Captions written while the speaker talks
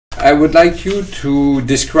I would like you to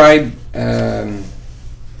describe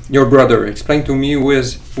your brother. Explain to me who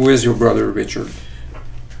is your brother, Richard.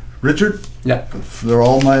 Richard? Yeah. For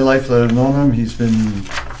all my life that I've known him, he's been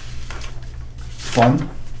fun.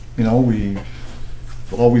 You know, we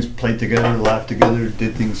always played together, laughed together,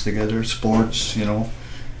 did things together, sports, you know,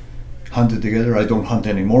 hunted together. I don't hunt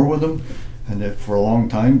anymore with him, and for a long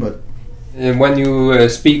time, but... And when you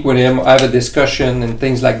speak with him, have a discussion and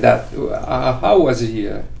things like that, how was he?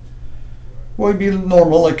 Well, he'd be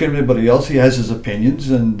normal like everybody else. He has his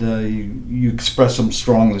opinions, and you express them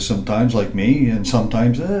strongly sometimes, like me, and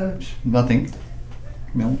sometimes nothing.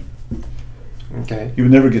 You know. Okay. He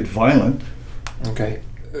would never get violent. Okay.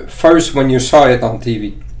 First, when you saw it on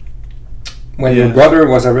TV, when Yeah. your brother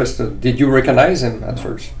was arrested, did you recognize him at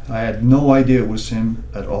first? I had no idea it was him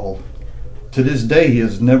at all. To this day, he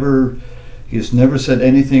has never said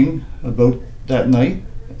anything about that night,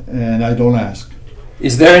 and I don't ask.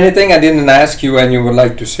 Is there anything I didn't ask you and you would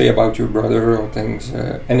like to say about your brother or things?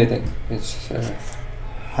 Anything? It's.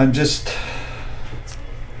 I'm just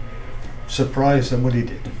surprised at what he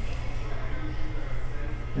did.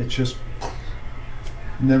 It's just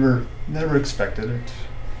never expected it.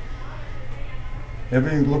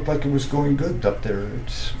 Everything looked like it was going good up there.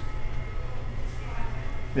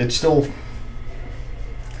 It still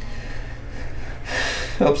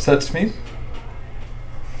upsets me.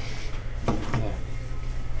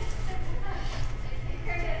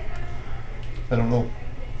 I don't know.